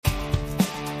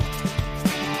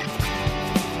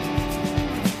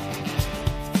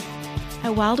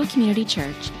At Wildwood Community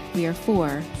Church, we are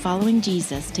for following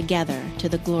Jesus together to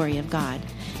the glory of God.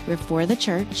 We're for the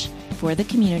church, for the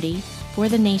community, for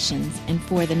the nations, and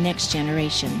for the next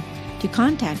generation. To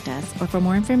contact us or for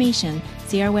more information,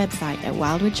 see our website at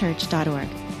wildwoodchurch.org.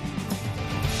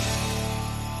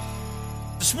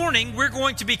 This morning, we're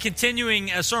going to be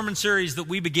continuing a sermon series that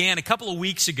we began a couple of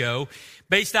weeks ago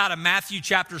based out of Matthew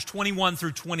chapters 21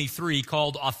 through 23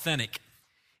 called Authentic.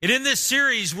 And in this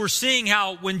series, we're seeing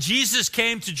how when Jesus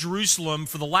came to Jerusalem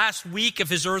for the last week of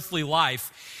his earthly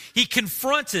life, he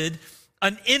confronted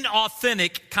an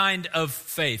inauthentic kind of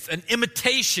faith, an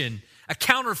imitation, a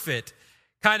counterfeit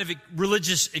kind of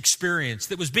religious experience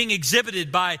that was being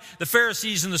exhibited by the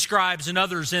Pharisees and the scribes and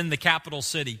others in the capital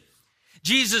city.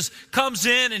 Jesus comes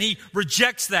in and he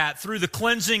rejects that through the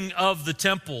cleansing of the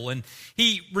temple. And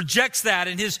he rejects that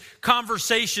in his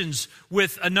conversations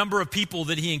with a number of people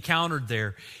that he encountered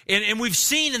there. And we've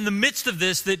seen in the midst of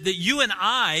this that you and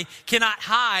I cannot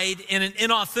hide in an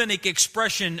inauthentic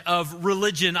expression of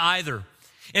religion either.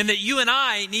 And that you and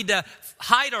I need to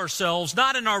hide ourselves,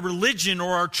 not in our religion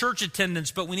or our church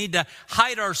attendance, but we need to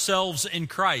hide ourselves in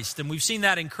Christ. And we've seen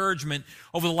that encouragement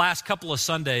over the last couple of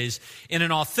Sundays in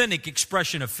an authentic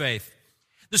expression of faith.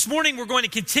 This morning, we're going to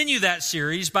continue that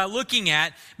series by looking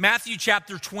at Matthew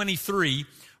chapter 23,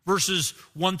 verses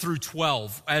 1 through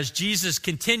 12, as Jesus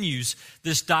continues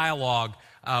this dialogue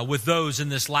with those in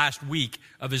this last week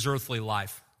of his earthly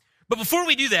life. But before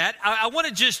we do that, I want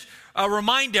to just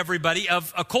remind everybody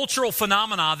of a cultural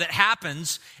phenomena that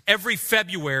happens every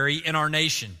February in our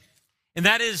nation. And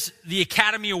that is the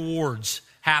Academy Awards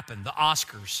happen, the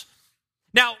Oscars.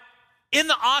 Now, in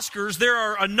the Oscars, there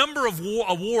are a number of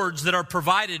awards that are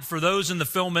provided for those in the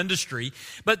film industry.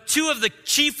 But two of the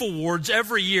chief awards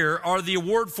every year are the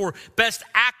award for Best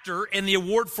Actor and the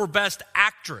award for Best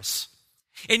Actress.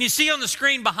 And you see on the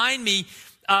screen behind me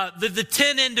the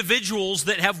 10 individuals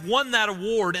that have won that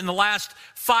award in the last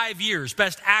 5 years,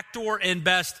 Best Actor and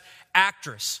Best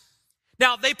Actress.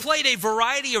 Now, they played a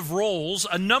variety of roles,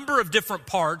 a number of different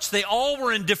parts. They all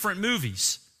were in different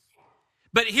movies.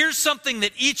 But here's something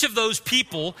that each of those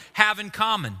people have in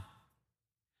common.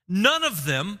 None of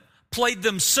them played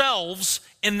themselves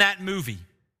in that movie.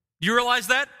 Do you realize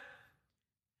that?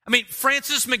 I mean,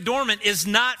 Frances McDormand is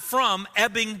not from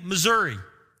Ebbing, Missouri.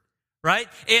 Right?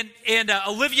 And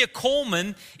Olivia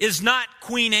Colman is not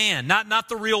Queen Anne, not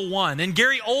the real one. And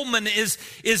Gary Oldman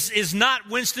is not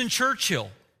Winston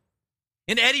Churchill.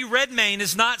 And Eddie Redmayne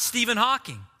is not Stephen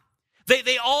Hawking.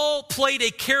 They all played a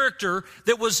character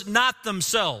that was not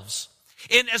themselves.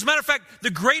 And as a matter of fact, the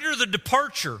greater the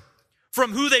departure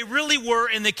from who they really were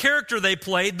and the character they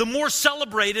played, the more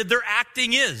celebrated their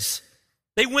acting is.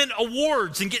 They win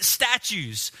awards and get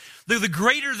statues. The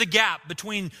greater the gap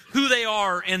between who they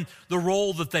are and the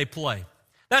role that they play.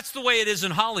 That's the way it is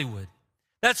in Hollywood.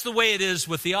 That's the way it is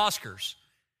with the Oscars.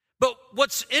 But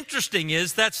what's interesting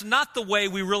is that's not the way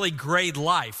we really grade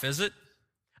life, is it?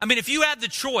 I mean, if you had the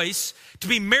choice to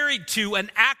be married to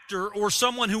an actor or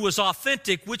someone who was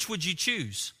authentic, which would you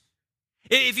choose?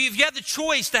 If you had the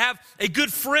choice to have a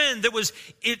good friend that was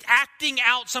acting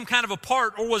out some kind of a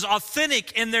part or was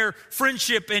authentic in their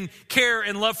friendship and care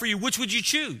and love for you, which would you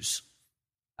choose?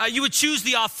 You would choose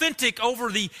the authentic over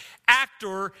the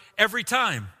actor every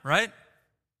time, right?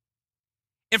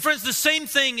 And friends, the same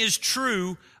thing is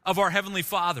true of our Heavenly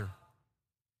Father.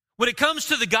 When it comes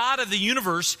to the God of the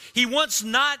universe, He wants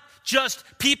not just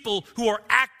people who are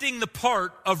acting the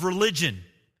part of religion.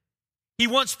 He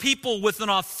wants people with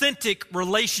an authentic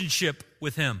relationship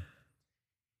with Him.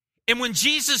 And when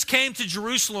Jesus came to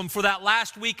Jerusalem for that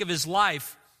last week of His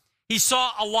life, He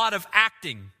saw a lot of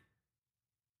acting.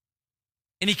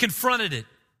 And He confronted it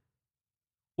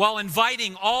while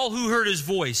inviting all who heard His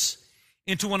voice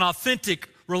into an authentic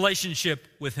relationship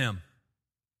with Him.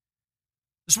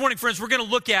 This morning, friends, we're going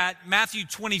to look at Matthew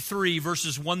 23,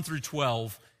 verses 1 through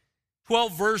 12.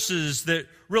 12 verses that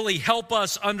really help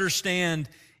us understand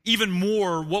even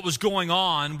more what was going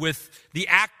on with the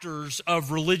actors of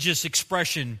religious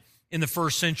expression in the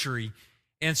first century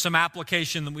and some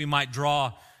application that we might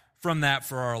draw from that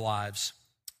for our lives.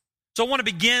 So I want to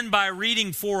begin by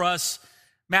reading for us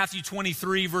Matthew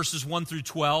 23, verses 1 through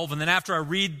 12. And then after I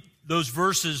read those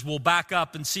verses, we'll back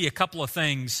up and see a couple of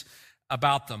things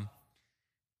about them.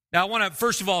 Now, I want to,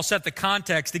 first of all, set the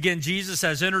context. Again, Jesus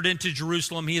has entered into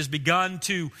Jerusalem. He has begun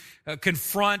to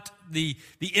confront the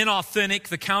inauthentic,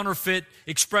 the counterfeit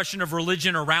expression of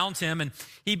religion around him. And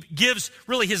he gives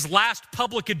really his last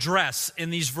public address in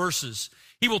these verses.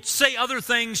 He will say other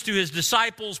things to his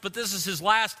disciples, but this is his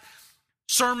last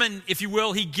sermon, if you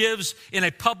will, he gives in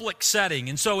a public setting.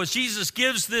 And so as Jesus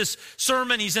gives this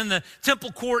sermon, he's in the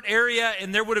temple court area,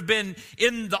 and there would have been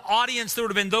in the audience, there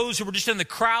would have been those who were just in the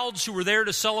crowds who were there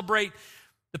to celebrate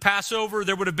the Passover.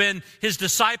 There would have been his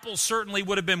disciples certainly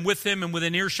would have been with him and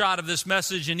within earshot of this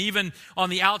message. And even on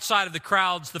the outside of the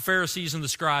crowds, the Pharisees and the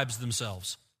scribes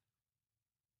themselves.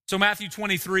 So Matthew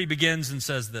 23 begins and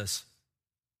says this.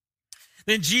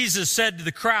 Then Jesus said to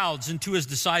the crowds and to his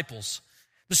disciples,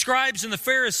 the scribes and the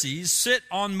Pharisees sit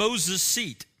on Moses'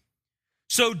 seat.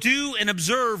 So do and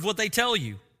observe what they tell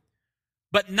you,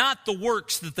 but not the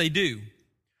works that they do.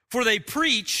 For they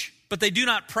preach, but they do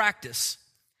not practice.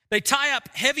 They tie up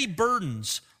heavy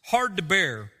burdens, hard to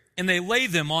bear, and they lay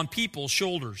them on people's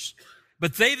shoulders.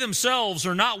 But they themselves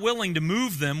are not willing to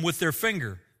move them with their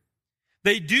finger.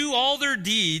 They do all their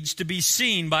deeds to be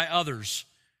seen by others,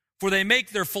 for they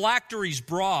make their phylacteries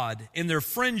broad and their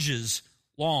fringes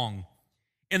long.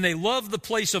 And they love the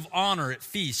place of honor at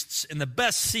feasts and the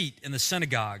best seat in the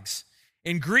synagogues,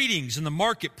 and greetings in the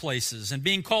marketplaces, and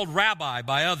being called rabbi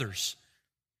by others.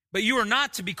 But you are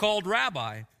not to be called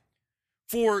rabbi,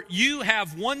 for you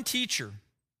have one teacher,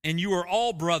 and you are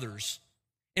all brothers.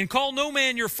 And call no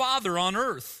man your father on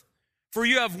earth, for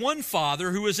you have one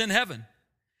Father who is in heaven.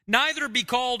 Neither be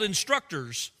called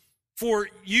instructors, for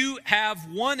you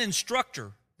have one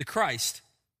instructor, the Christ.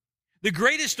 The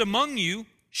greatest among you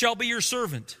shall be your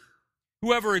servant.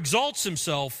 Whoever exalts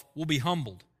himself will be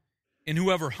humbled, and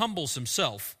whoever humbles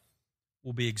himself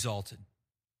will be exalted.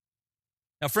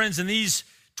 Now, friends, in these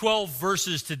 12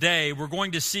 verses today, we're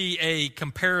going to see a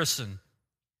comparison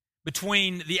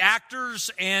between the actors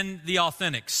and the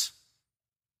authentics.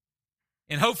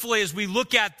 And hopefully, as we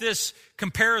look at this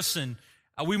comparison,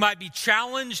 we might be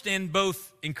challenged and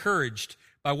both encouraged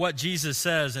by what Jesus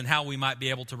says and how we might be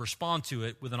able to respond to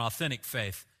it with an authentic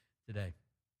faith today.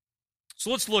 So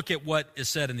let's look at what is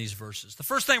said in these verses. The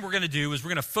first thing we're going to do is we're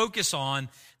going to focus on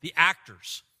the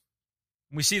actors.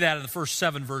 We see that in the first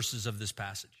 7 verses of this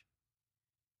passage.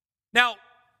 Now,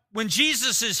 when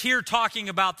Jesus is here talking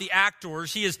about the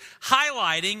actors, he is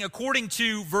highlighting, according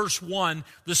to verse 1,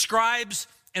 the scribes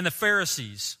and the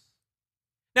Pharisees.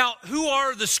 Now, who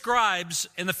are the scribes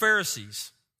and the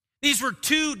Pharisees? These were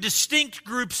two distinct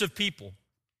groups of people.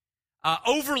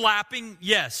 Overlapping,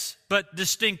 yes, but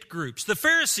distinct groups. The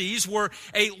Pharisees were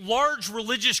a large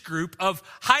religious group of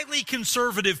highly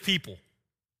conservative people.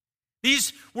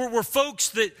 These were folks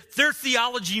that their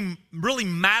theology really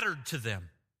mattered to them.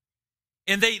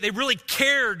 And they really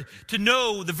cared to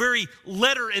know the very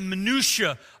letter and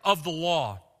minutia of the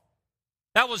law.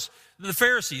 That was the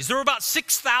Pharisees. There were about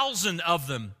 6,000 of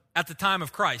them at the time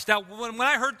of Christ. Now, when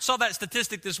I saw that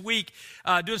statistic this week,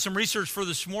 doing some research for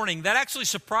this morning, that actually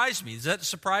surprised me. Does that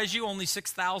surprise you? Only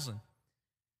 6,000. I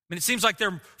mean, it seems like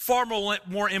they're far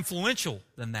more influential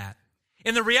than that.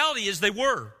 And the reality is they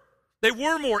were. They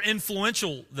were more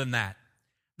influential than that.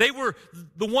 They were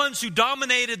the ones who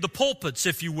dominated the pulpits,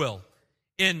 if you will,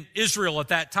 in Israel at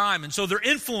that time. And so their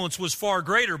influence was far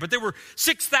greater. But there were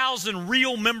 6,000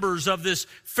 real members of this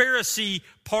Pharisee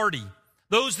party.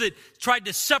 Those that tried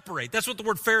to separate. That's what the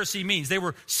word Pharisee means. They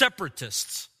were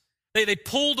separatists. They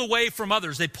pulled away from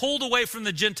others. They pulled away from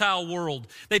the Gentile world.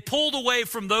 They pulled away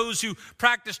from those who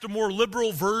practiced a more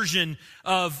liberal version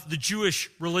of the Jewish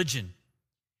religion.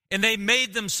 And they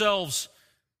made themselves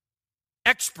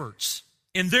experts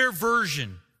in their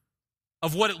version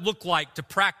of what it looked like to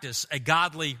practice a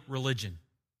godly religion.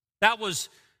 That was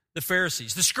the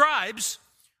Pharisees. The scribes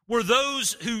were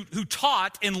those who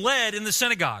taught and led in the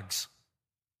synagogues.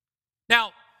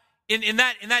 Now, in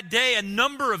that day, a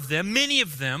number of them, many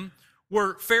of them,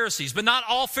 were Pharisees, but not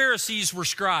all Pharisees were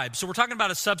scribes. So we're talking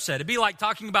about a subset. It'd be like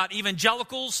talking about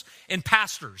evangelicals and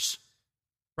pastors,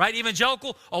 right?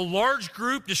 Evangelical, a large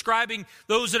group describing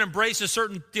those that embrace a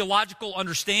certain theological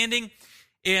understanding,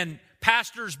 and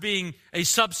pastors being a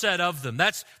subset of them.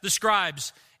 That's the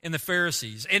scribes and the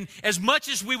Pharisees. And as much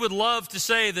as we would love to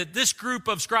say that this group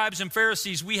of scribes and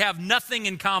Pharisees we have nothing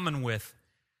in common with,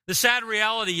 the sad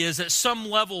reality is at some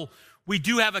level we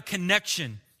do have a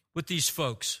connection with these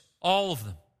folks, all of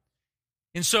them.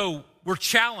 And so we're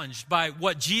challenged by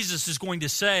what Jesus is going to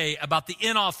say about the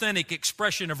inauthentic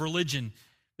expression of religion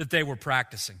that they were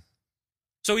practicing.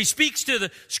 So he speaks to the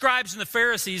scribes and the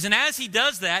Pharisees, and as he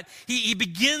does that, he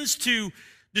begins to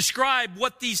describe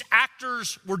what these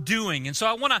actors were doing. And so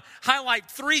I want to highlight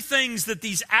 3 things that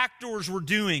these actors were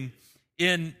doing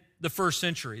in the first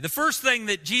century. The first thing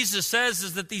that Jesus says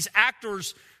is that these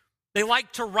actors, they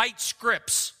like to write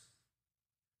scripts.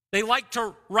 They like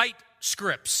to write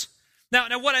scripts. Now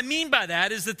what I mean by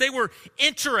that is that they were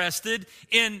interested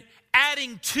in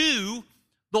adding to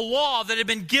the law that had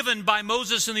been given by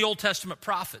Moses and the Old Testament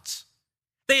prophets.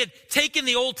 They had taken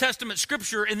the Old Testament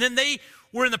scripture and then they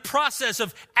were in the process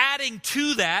of adding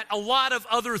to that a lot of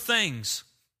other things.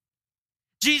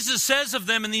 Jesus says of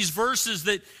them in these verses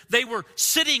that they were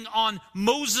sitting on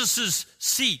Moses'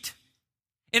 seat.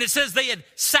 And it says they had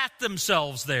sat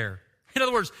themselves there. In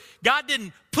other words, God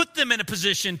didn't put them in a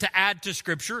position to add to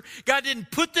Scripture. God didn't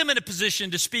put them in a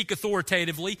position to speak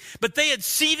authoritatively, but they had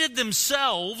seated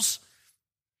themselves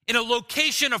in a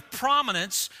location of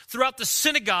prominence throughout the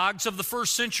synagogues of the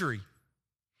first century.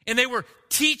 And they were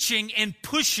teaching and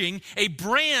pushing a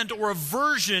brand or a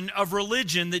version of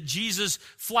religion that Jesus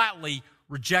flatly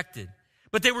rejected.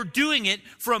 But they were doing it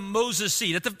from Moses'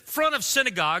 seat. At the front of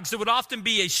synagogues, there would often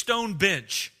be a stone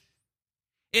bench.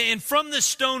 And from this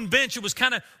stone bench, it was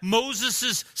kind of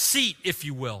Moses' seat, if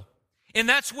you will. And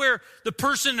that's where the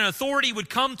person in authority would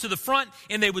come to the front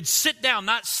and they would sit down,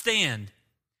 not stand.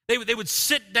 They would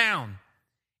sit down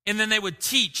and then they would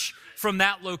teach from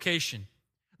that location.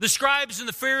 The scribes and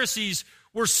the Pharisees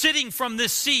were sitting from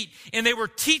this seat and they were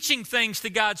teaching things to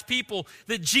God's people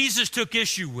that Jesus took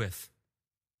issue with.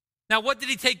 Now, what did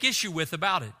he take issue with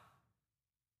about it?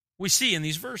 We see in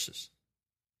these verses.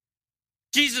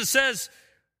 Jesus says,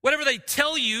 whatever they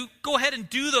tell you, go ahead and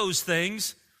do those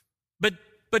things, but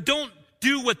don't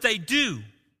do what they do.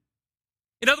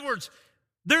 In other words,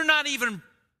 they're not even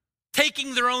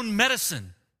taking their own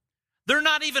medicine. They're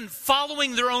not even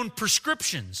following their own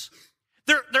prescriptions.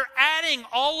 They're adding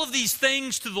all of these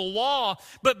things to the law,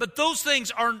 but those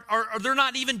things are they're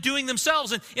not even doing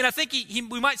themselves. And I think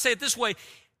we might say it this way,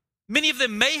 many of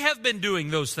them may have been doing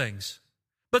those things,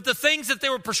 but the things that they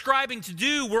were prescribing to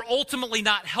do were ultimately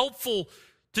not helpful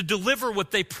to deliver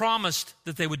what they promised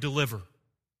that they would deliver. Does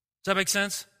that make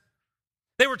sense?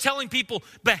 They were telling people,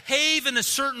 behave in a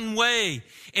certain way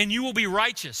and you will be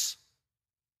righteous.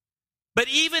 But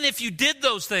even if you did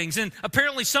those things, and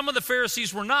apparently some of the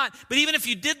Pharisees were not, but even if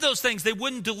you did those things, they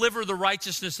wouldn't deliver the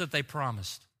righteousness that they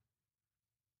promised.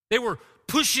 They were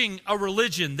pushing a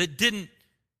religion that didn't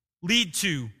lead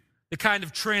to the kind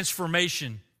of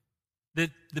transformation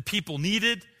that the people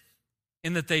needed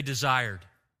and that they desired.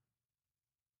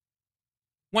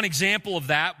 One example of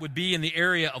that would be in the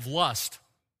area of lust.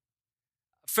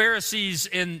 Pharisees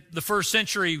in the first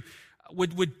century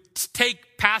would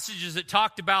take passages that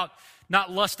talked about not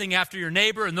lusting after your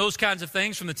neighbor and those kinds of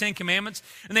things from the Ten Commandments,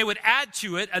 and they would add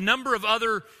to it a number of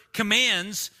other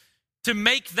commands to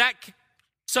make that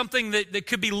something that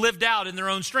could be lived out in their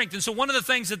own strength. And so one of the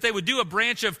things that they would do, a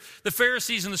branch of the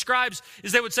Pharisees and the scribes,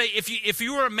 is they would say, if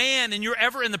you are a man and you're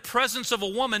ever in the presence of a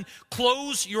woman,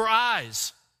 close your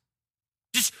eyes.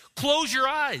 Just close your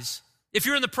eyes if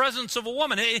you're in the presence of a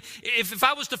woman. If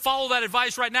I was to follow that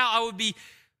advice right now, I would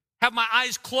have my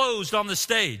eyes closed on the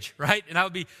stage, right? And I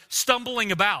would be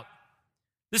stumbling about.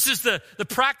 This is the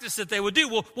practice that they would do.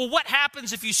 Well, what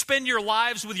happens if you spend your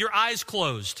lives with your eyes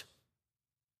closed?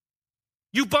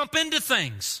 You bump into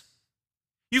things.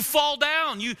 You fall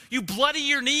down. You bloody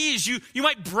your knees. You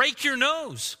might break your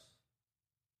nose.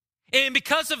 And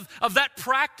because of that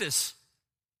practice,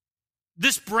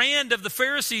 this brand of the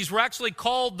Pharisees were actually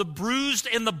called the bruised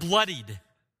and the bloodied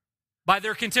by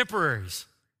their contemporaries.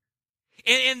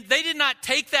 And they did not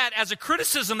take that as a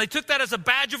criticism. They took that as a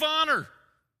badge of honor.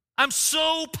 I'm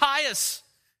so pious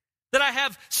that I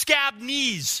have scabbed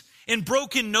knees and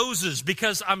broken noses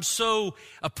because I'm so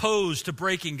opposed to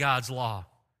breaking God's law.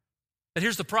 But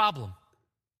here's the problem.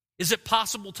 Is it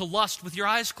possible to lust with your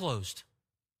eyes closed?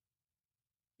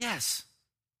 Yes.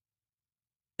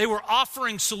 They were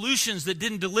offering solutions that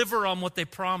didn't deliver on what they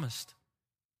promised.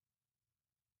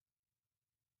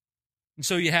 And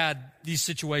so you had these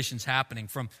situations happening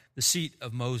from the seat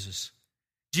of Moses.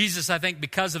 Jesus, I think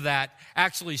because of that,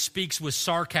 actually speaks with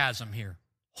sarcasm here.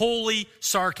 Holy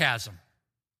sarcasm.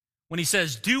 When he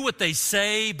says, do what they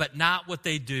say, but not what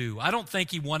they do. I don't think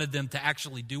he wanted them to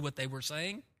actually do what they were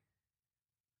saying.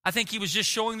 I think he was just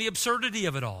showing the absurdity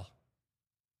of it all.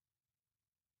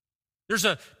 There's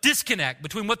a disconnect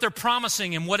between what they're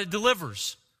promising and what it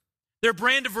delivers. Their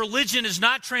brand of religion is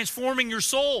not transforming your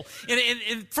soul.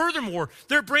 And furthermore,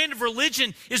 their brand of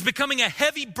religion is becoming a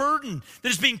heavy burden that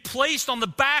is being placed on the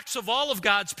backs of all of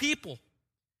God's people.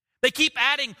 They keep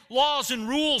adding laws and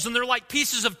rules, and they're like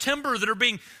pieces of timber that are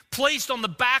being placed on the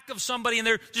back of somebody, and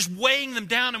they're just weighing them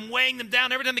down and weighing them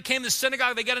down. Every time they came to the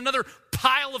synagogue, they got another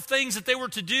pile of things that they were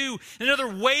to do, another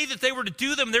way that they were to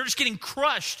do them. They're just getting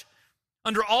crushed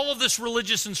under all of this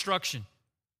religious instruction.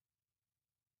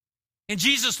 And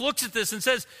Jesus looks at this and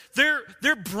says,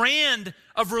 their brand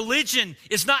of religion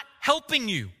is not helping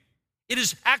you. It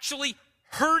is actually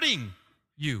hurting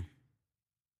you.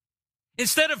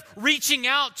 Instead of reaching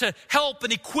out to help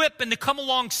and equip and to come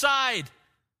alongside,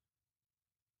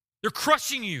 they're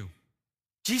crushing you.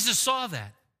 Jesus saw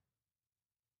that.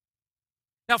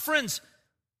 Now, friends,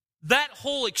 that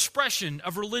whole expression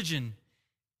of religion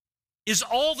is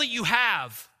all that you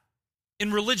have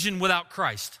in religion without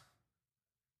Christ.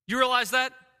 You realize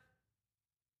that?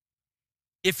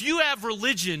 If you have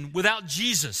religion without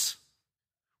Jesus,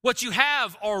 what you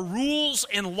have are rules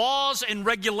and laws and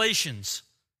regulations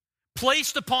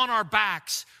placed upon our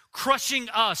backs, crushing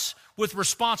us with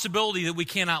responsibility that we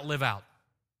cannot live out.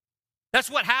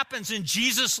 That's what happens in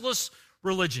Jesus-less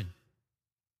religion.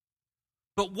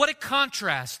 But what a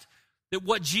contrast that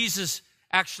what Jesus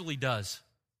actually does.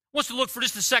 I want us to look for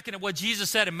just a second at what Jesus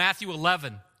said in Matthew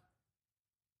 11,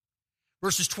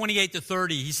 verses 28 to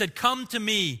 30. He said, "Come to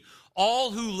me,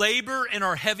 all who labor and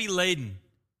are heavy laden,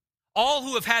 all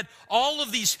who have had all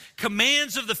of these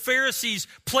commands of the Pharisees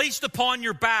placed upon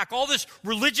your back, all this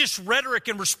religious rhetoric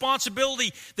and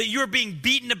responsibility that you're being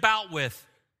beaten about with.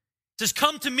 It says,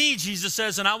 come to me, Jesus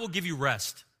says, and I will give you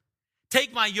rest.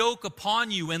 Take my yoke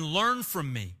upon you and learn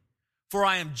from me, for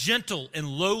I am gentle and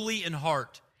lowly in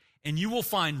heart, and you will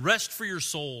find rest for your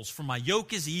souls, for my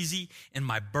yoke is easy and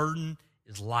my burden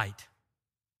is light."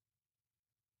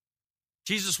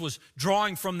 Jesus was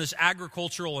drawing from this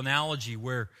agricultural analogy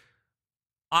where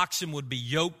oxen would be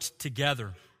yoked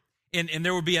together. And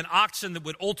there would be an oxen that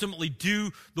would ultimately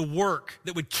do the work,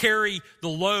 that would carry the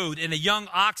load. And a young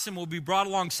oxen would be brought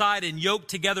alongside and yoked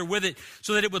together with it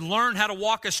so that it would learn how to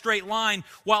walk a straight line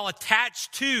while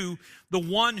attached to the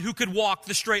one who could walk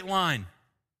the straight line.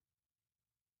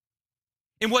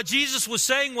 And what Jesus was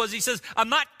saying was, he says, I'm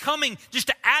not coming just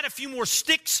to add a few more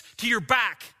sticks to your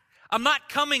back. I'm not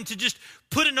coming to just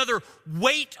put another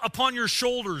weight upon your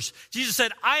shoulders. Jesus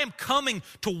said, I am coming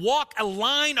to walk a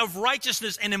line of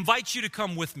righteousness and invite you to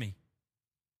come with me.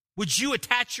 Would you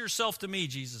attach yourself to me,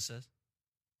 Jesus says.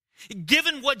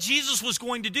 Given what Jesus was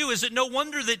going to do, is it no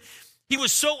wonder that he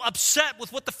was so upset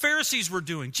with what the Pharisees were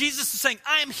doing? Jesus is saying,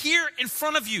 I am here in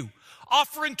front of you,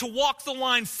 offering to walk the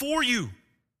line for you.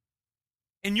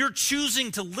 And you're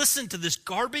choosing to listen to this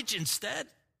garbage instead?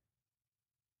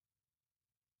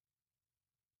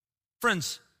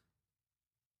 Friends,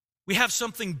 we have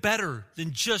something better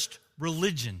than just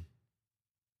religion.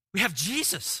 We have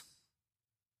Jesus.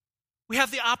 We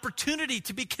have the opportunity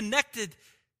to be connected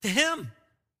to him.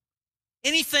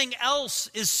 Anything else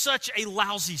is such a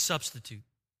lousy substitute.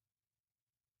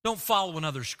 Don't follow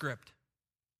another script,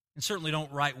 and certainly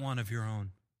don't write one of your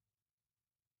own.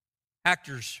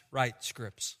 Actors write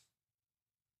scripts.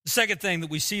 The second thing that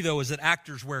we see, though, is that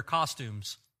actors wear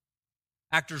costumes.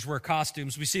 Actors wear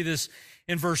costumes. We see this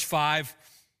in verse 5.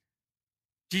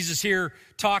 Jesus here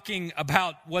talking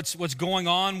about what's going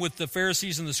on with the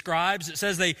Pharisees and the scribes. It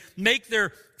says they make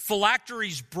their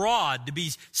phylacteries broad to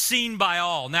be seen by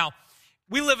all. Now,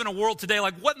 we live in a world today,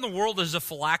 like what in the world is a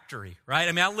phylactery, right?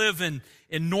 I mean, I live in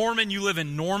Norman. You live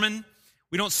in Norman.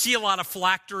 We don't see a lot of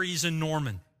phylacteries in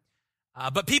Norman.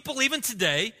 But people even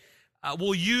today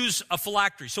will use a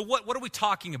phylactery. So what are we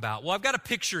talking about? Well, I've got a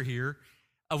picture here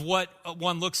of what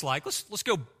one looks like. Let's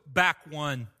go back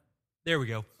one. There we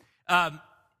go.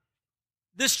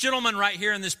 This gentleman right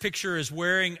here in this picture is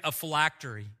wearing a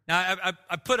phylactery. Now,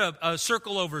 I put a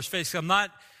circle over his face. I'm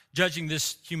not judging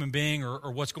this human being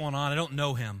or what's going on. I don't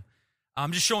know him.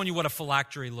 I'm just showing you what a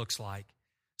phylactery looks like.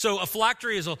 So a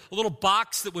phylactery is a little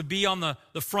box that would be on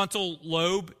the frontal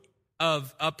lobe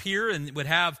of up here, and it would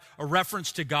have a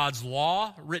reference to God's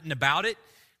law written about it.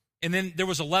 And then there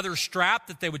was a leather strap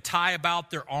that they would tie about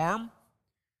their arm.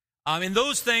 And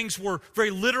those things were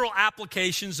very literal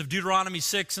applications of Deuteronomy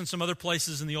 6 and some other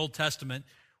places in the Old Testament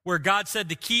where God said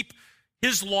to keep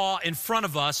his law in front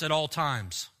of us at all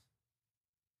times.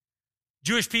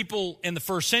 Jewish people in the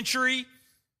first century,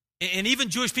 and even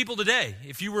Jewish people today,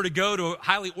 if you were to go to a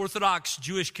highly Orthodox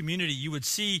Jewish community, you would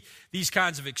see these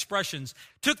kinds of expressions.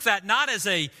 Took that not as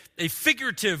a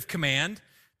figurative command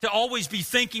to always be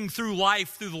thinking through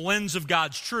life through the lens of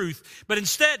God's truth, but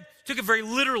instead took it very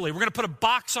literally. We're going to put a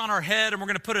box on our head and we're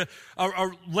going to put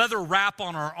a leather wrap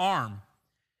on our arm.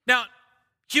 Now,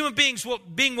 human beings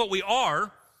being what we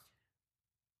are,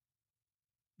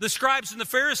 the scribes and the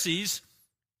Pharisees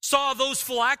saw those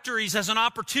phylacteries as an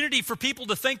opportunity for people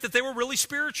to think that they were really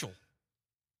spiritual.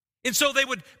 And so they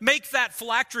would make that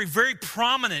phylactery very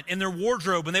prominent in their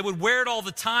wardrobe, and they would wear it all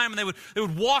the time, and they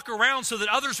would walk around so that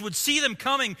others would see them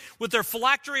coming with their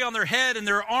phylactery on their head and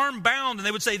their arm bound, and they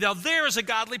would say, now there is a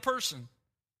godly person.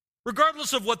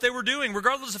 Regardless of what they were doing,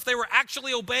 regardless if they were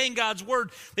actually obeying God's word,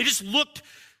 they just looked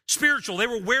spiritual. They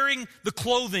were wearing the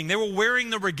clothing. They were wearing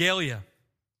the regalia.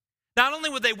 Not only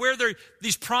would they wear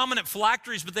these prominent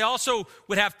phylacteries, but they also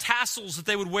would have tassels that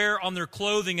they would wear on their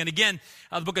clothing. And again,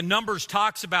 the book of Numbers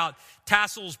talks about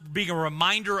tassels being a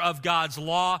reminder of God's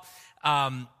law.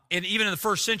 And even in the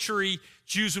first century,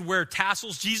 Jews would wear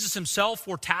tassels. Jesus himself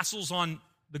wore tassels on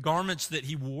the garments that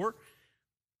he wore.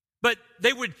 But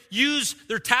they would use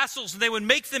their tassels and they would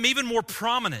make them even more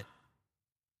prominent.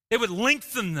 They would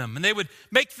lengthen them and they would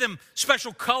make them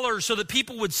special colors so that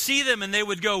people would see them and they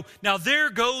would go, now there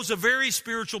goes a very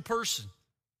spiritual person.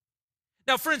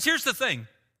 Now, friends, here's the thing.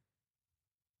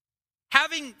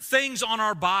 Having things on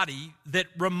our body that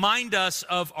remind us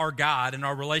of our God and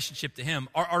our relationship to him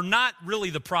are not really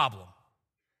the problem,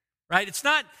 right? It's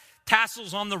not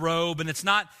tassels on the robe and it's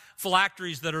not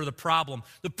phylacteries that are the problem.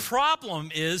 The problem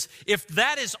is, if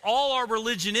that is all our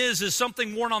religion is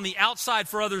something worn on the outside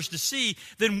for others to see,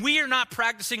 then we are not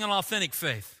practicing an authentic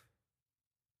faith.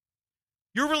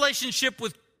 Your relationship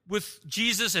with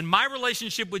Jesus and my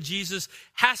relationship with Jesus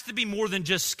has to be more than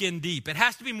just skin deep. It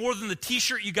has to be more than the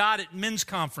t-shirt you got at men's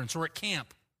conference or at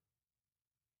camp.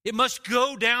 It must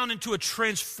go down into a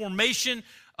transformation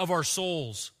of our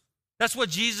souls. That's what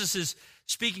Jesus is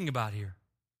speaking about here.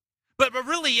 But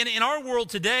really, in our world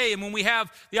today, and when we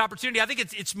have the opportunity, I think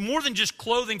it's more than just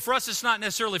clothing. For us, it's not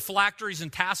necessarily phylacteries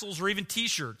and tassels or even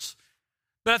t-shirts.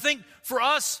 But I think for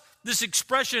us, this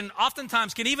expression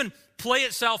oftentimes can even play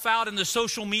itself out in the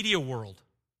social media world.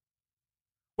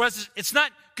 Whereas it's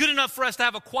not good enough for us to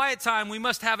have a quiet time, we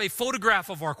must have a photograph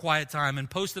of our quiet time and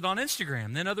post it on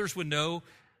Instagram. Then others would know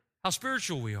how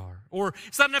spiritual we are. Or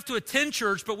it's not enough to attend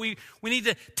church, but we need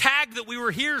to tag that we were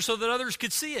here so that others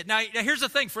could see it. Now here's the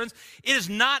thing, friends. It is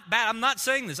not bad. I'm not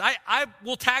saying this. I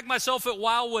will tag myself at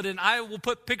Wildwood and I will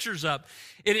put pictures up.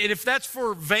 And if that's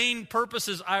for vain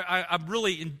purposes, I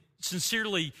really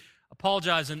sincerely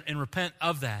apologize and repent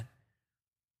of that.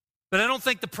 But I don't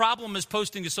think the problem is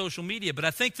posting to social media. But I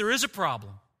think there is a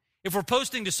problem if we're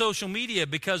posting to social media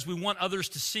because we want others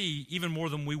to see even more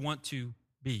than we want to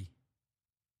be.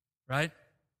 Right?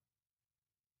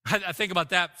 I think about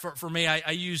that for me.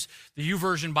 I use the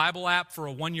YouVersion Bible app for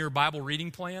a 1-year Bible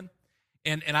reading plan.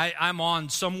 And I'm on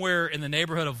somewhere in the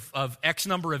neighborhood of X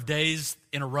number of days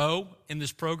in a row in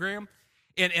this program.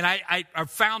 And I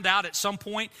found out at some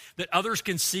point that others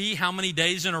can see how many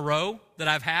days in a row that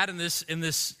I've had in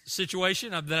this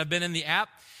situation that I've been in the app.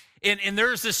 And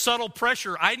there's this subtle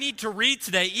pressure. I need to read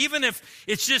today, even if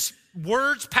it's just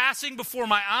words passing before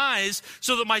my eyes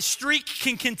so that my streak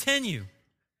can continue.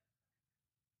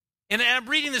 And I'm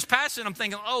reading this passage and I'm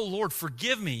thinking, oh, Lord,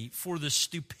 forgive me for the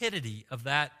stupidity of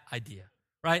that idea,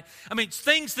 right? I mean,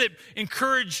 things that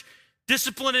encourage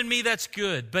discipline in me, that's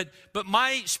good. But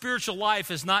my spiritual life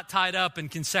is not tied up in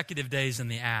consecutive days in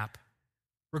the app,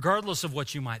 regardless of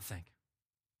what you might think.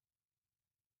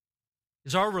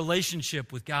 Is our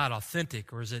relationship with God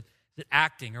authentic, or is it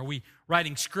acting? Are we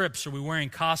writing scripts? Are we wearing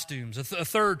costumes? A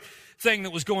third thing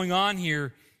that was going on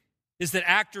here is that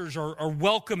actors are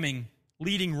welcoming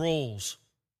leading roles.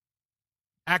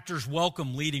 Actors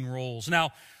welcome leading roles.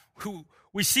 Now,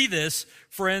 we see this,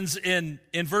 friends, in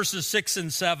verses 6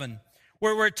 and 7,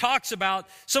 where it talks about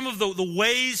some of the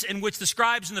ways in which the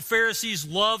scribes and the Pharisees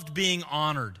loved being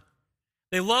honored.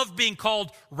 They loved being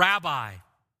called rabbi,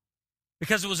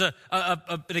 because it was an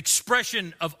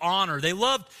expression of honor. They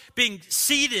loved being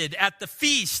seated at the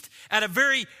feast at a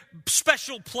very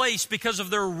special place because of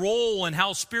their role and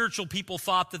how spiritual people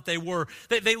thought that they were.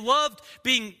 They loved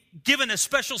being given a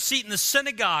special seat in the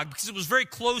synagogue because it was very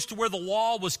close to where the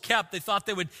law was kept. They thought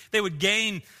they would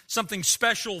gain something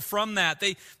special from that.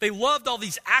 They loved all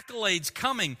these accolades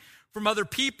coming from other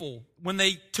people when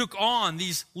they took on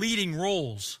these leading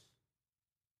roles.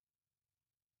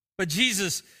 But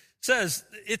Jesus says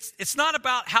it's not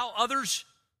about how others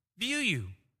view you.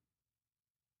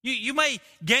 You may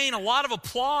gain a lot of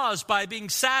applause by being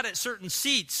sat at certain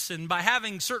seats and by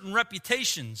having certain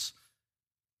reputations.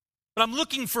 But I'm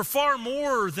looking for far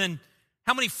more than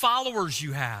how many followers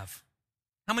you have,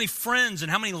 how many friends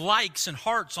and how many likes and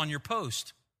hearts on your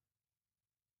post.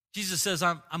 Jesus says,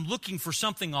 I'm looking for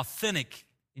something authentic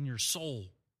in your soul.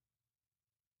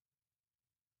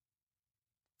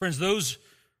 Friends, those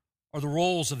are the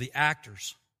roles of the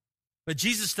actors. But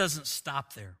Jesus doesn't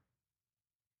stop there.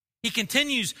 He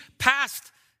continues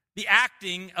past the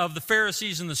acting of the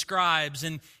Pharisees and the scribes,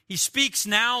 and he speaks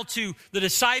now to the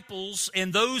disciples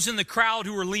and those in the crowd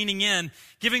who are leaning in,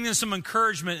 giving them some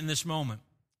encouragement in this moment.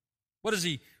 What does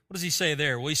he say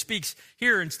there? Well, he speaks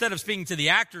here, instead of speaking to the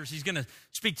actors, he's going to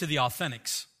speak to the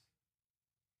authentics.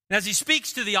 And as he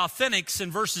speaks to the authentics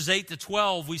in verses 8 to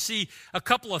 12, we see a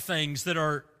couple of things that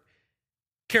are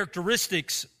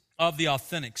characteristics of the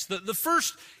Authentics. The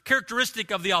first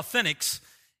characteristic of the Authentics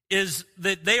is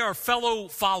that they are fellow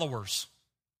followers.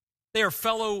 They are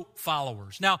fellow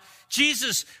followers. Now,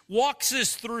 Jesus walks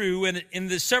us through in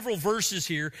the several verses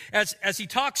here as he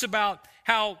talks about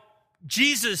how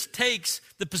Jesus takes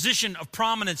the position of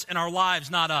prominence in our lives,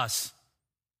 not us.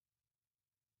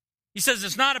 He says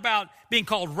it's not about being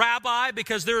called rabbi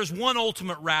because there is one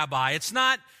ultimate rabbi. It's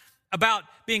not about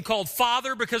being called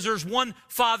father because there's one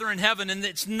father in heaven. And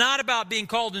it's not about being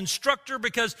called instructor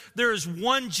because there is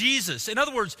one Jesus. In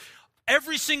other words,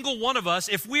 every single one of us,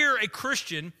 if we're a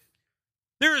Christian,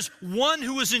 there is one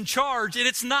who is in charge, and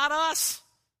it's not us.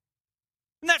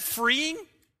 Isn't that freeing?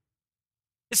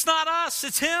 It's not us,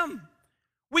 it's him.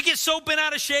 We get so bent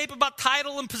out of shape about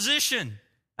title and position.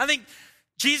 I think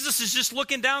Jesus is just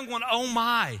looking down going, oh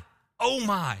my.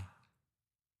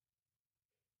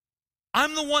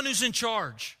 I'm the one who's in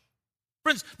charge.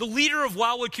 Friends, the leader of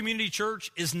Wildwood Community Church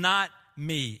is not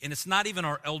me, and it's not even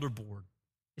our elder board.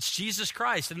 It's Jesus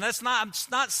Christ. And I'm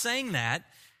not saying that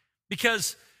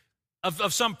because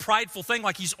of some prideful thing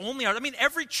like he's only ours. I mean,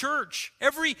 every church,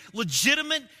 every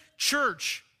legitimate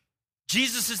church,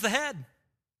 Jesus is the head.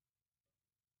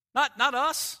 Not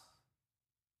us.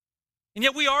 And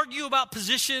yet we argue about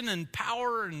position and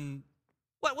power and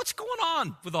what's going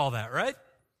on with all that, right?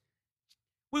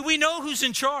 We know who's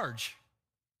in charge,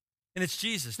 and it's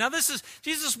Jesus. Now,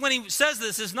 Jesus, when he says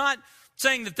this, is not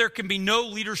saying that there can be no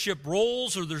leadership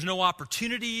roles or there's no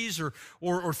opportunities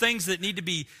or things that need to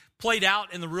be played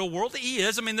out in the real world. He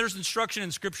is. I mean, there's instruction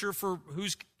in Scripture for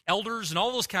who's elders and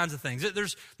all those kinds of things.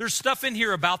 There's stuff in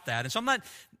here about that, and so I'm not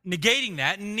negating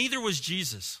that, and neither was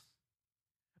Jesus.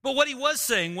 But what he was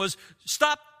saying was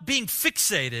stop being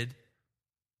fixated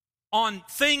on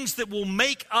things that will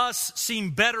make us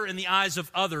seem better in the eyes of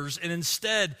others and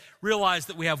instead realize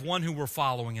that we have one who we're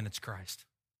following, and it's Christ.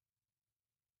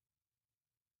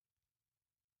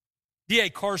 D.A.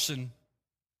 Carson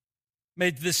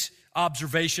made this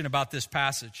observation about this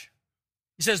passage.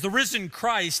 He says, the risen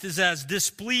Christ is as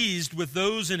displeased with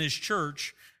those in his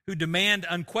church who demand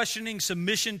unquestioning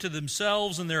submission to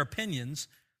themselves and their opinions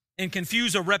and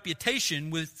confuse a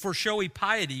reputation for showy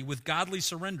piety with godly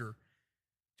surrender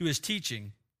to his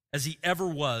teaching as he ever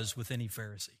was with any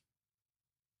Pharisee.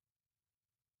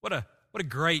 What a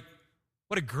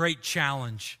great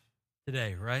challenge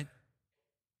today, right?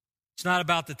 It's not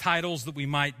about the titles that we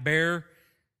might bear.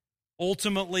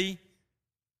 Ultimately,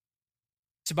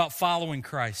 it's about following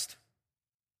Christ.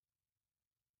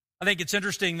 I think it's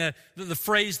interesting that the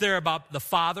phrase there about the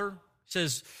Father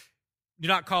says, do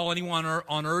not call anyone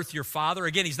on earth your father.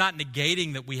 Again, he's not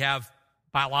negating that we have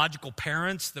biological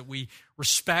parents that we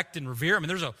respect and revere. I mean,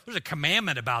 there's a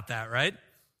commandment about that, right?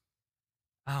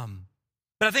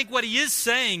 But I think what he is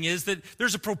saying is that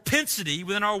there's a propensity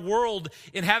within our world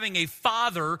in having a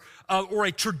father or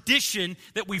a tradition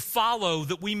that we follow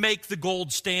that we make the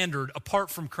gold standard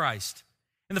apart from Christ.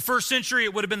 In the first century,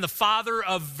 it would have been the father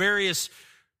of various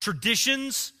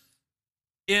traditions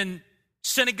in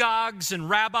synagogues and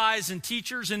rabbis and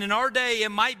teachers. And in our day,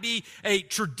 it might be a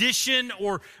tradition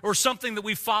or something that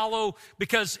we follow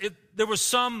because there was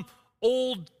some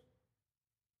old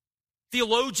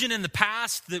theologian in the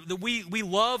past that we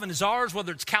love and is ours,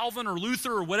 whether it's Calvin or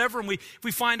Luther or whatever, and we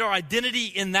find our identity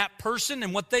in that person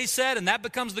and what they said, and that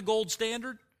becomes the gold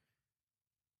standard,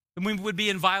 then we would be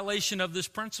in violation of this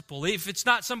principle. If it's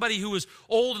not somebody who was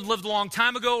old and lived a long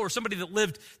time ago or somebody that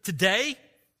lived today,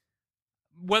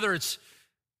 whether it's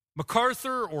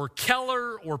MacArthur or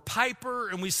Keller or Piper,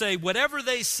 and we say whatever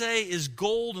they say is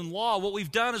gold and law, what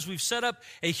we've done is we've set up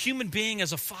a human being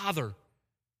as a father.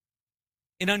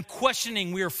 And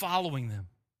unquestioning, we are following them.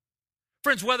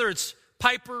 Friends, whether it's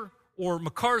Piper or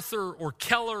MacArthur or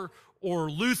Keller or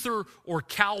Luther or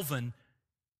Calvin,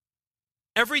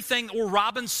 everything, or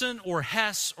Robinson or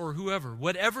Hess or whoever,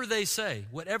 whatever they say,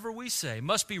 whatever we say,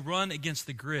 must be run against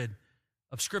the grid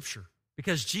of Scripture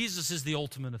because Jesus is the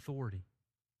ultimate authority.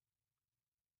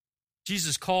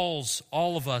 Jesus calls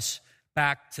all of us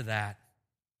back to that.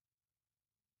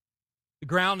 The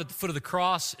ground at the foot of the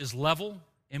cross is level,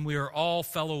 and we are all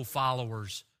fellow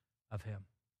followers of him.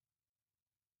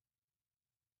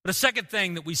 But a second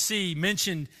thing that we see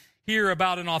mentioned here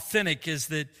about an authentic is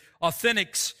that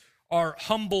authentics are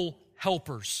humble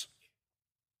helpers.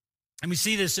 And we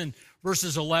see this in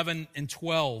verses 11 and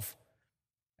 12.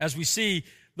 As we see,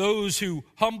 those who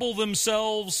humble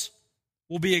themselves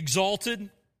will be exalted.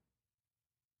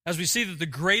 As we see that the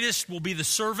greatest will be the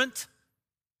servant.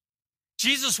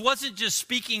 Jesus wasn't just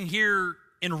speaking here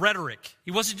in rhetoric.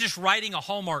 He wasn't just writing a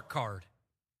Hallmark card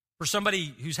for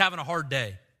somebody who's having a hard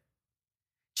day.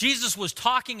 Jesus was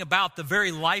talking about the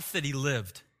very life that he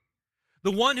lived.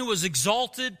 the one who was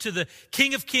exalted to the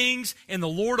King of Kings and the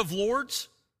Lord of Lords,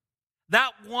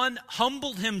 that one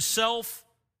humbled himself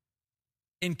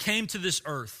and came to this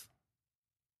earth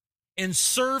and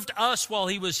served us while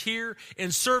he was here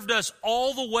and served us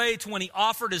all the way to when he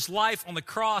offered his life on the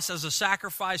cross as a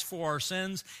sacrifice for our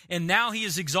sins. And now he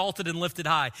is exalted and lifted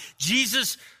high.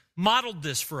 Jesus modeled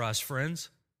this for us, friends.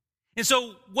 And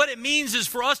so what it means is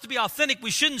for us to be authentic,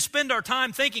 we shouldn't spend our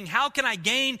time thinking, how can I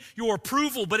gain your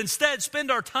approval? But instead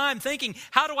spend our time thinking,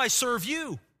 how do I serve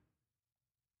you?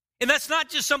 And that's not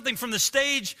just something from the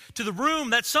stage to the room.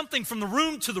 That's something from the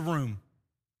room to the room.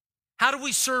 How do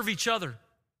we serve each other?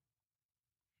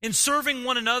 In serving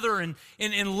one another and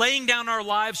laying down our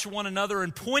lives for one another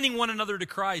and pointing one another to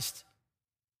Christ,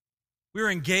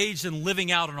 we're engaged in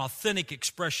living out an authentic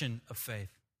expression of faith.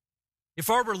 If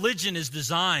our religion is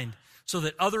designed so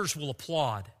that others will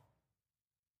applaud,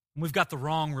 we've got the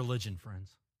wrong religion, friends.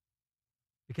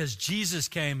 Because Jesus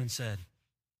came and said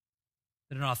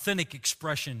that an authentic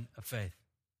expression of faith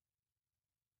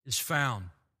is found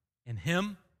in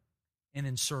him and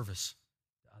in service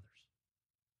to others.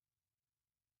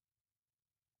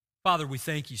 Father, we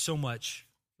thank you so much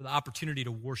for the opportunity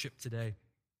to worship today.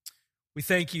 We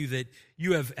thank you that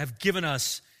you have given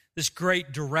us this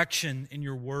great direction in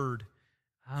your word.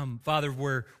 Father,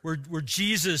 where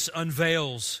Jesus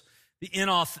unveils the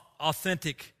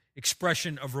inauthentic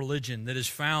expression of religion that is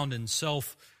found in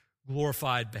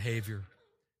self-glorified behavior,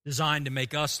 designed to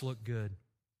make us look good.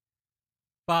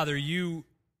 Father, you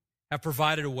have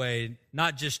provided a way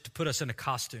not just to put us in a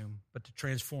costume, but to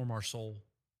transform our soul.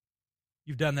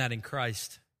 You've done that in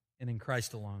Christ and in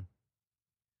Christ alone.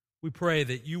 We pray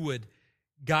that you would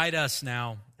guide us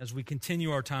now as we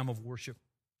continue our time of worship,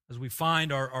 as we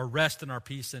find our rest and our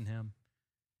peace in him,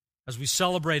 as we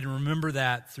celebrate and remember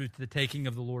that through the taking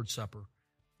of the Lord's Supper.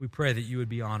 We pray that you would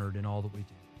be honored in all that we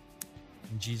do.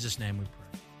 In Jesus' name we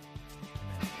pray.